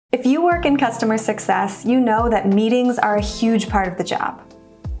If you work in customer success, you know that meetings are a huge part of the job.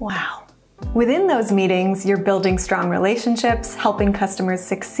 Wow. Within those meetings, you're building strong relationships, helping customers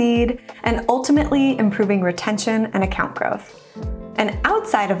succeed, and ultimately improving retention and account growth. And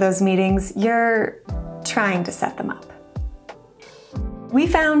outside of those meetings, you're trying to set them up. We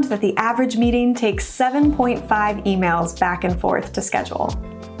found that the average meeting takes 7.5 emails back and forth to schedule.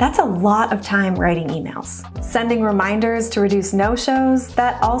 That's a lot of time writing emails. Sending reminders to reduce no-shows,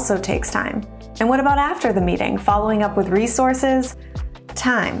 that also takes time. And what about after the meeting? Following up with resources?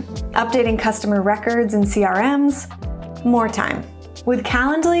 Time. Updating customer records and CRMs? More time. With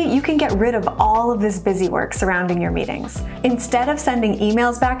Calendly, you can get rid of all of this busy work surrounding your meetings. Instead of sending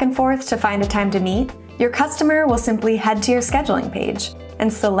emails back and forth to find a time to meet, your customer will simply head to your scheduling page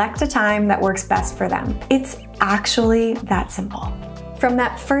and select a time that works best for them. It's actually that simple. From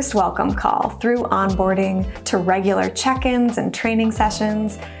that first welcome call, through onboarding, to regular check-ins and training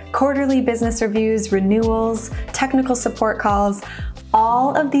sessions, quarterly business reviews, renewals, technical support calls,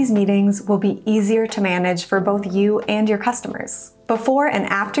 all of these meetings will be easier to manage for both you and your customers. Before and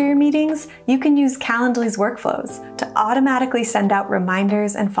after your meetings, you can use Calendly's workflows to automatically send out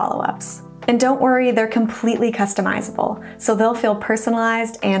reminders and follow-ups. And don't worry, they're completely customizable, so they'll feel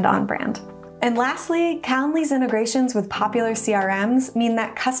personalized and on brand. And lastly, Calendly's integrations with popular CRMs mean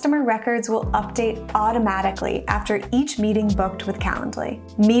that customer records will update automatically after each meeting booked with Calendly.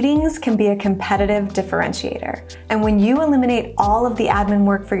 Meetings can be a competitive differentiator, and when you eliminate all of the admin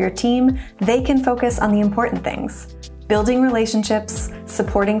work for your team, they can focus on the important things: building relationships,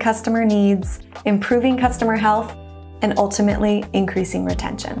 supporting customer needs, improving customer health, and ultimately increasing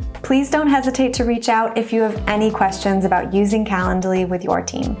retention. Please don't hesitate to reach out if you have any questions about using Calendly with your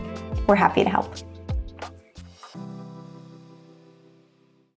team. We're happy to help.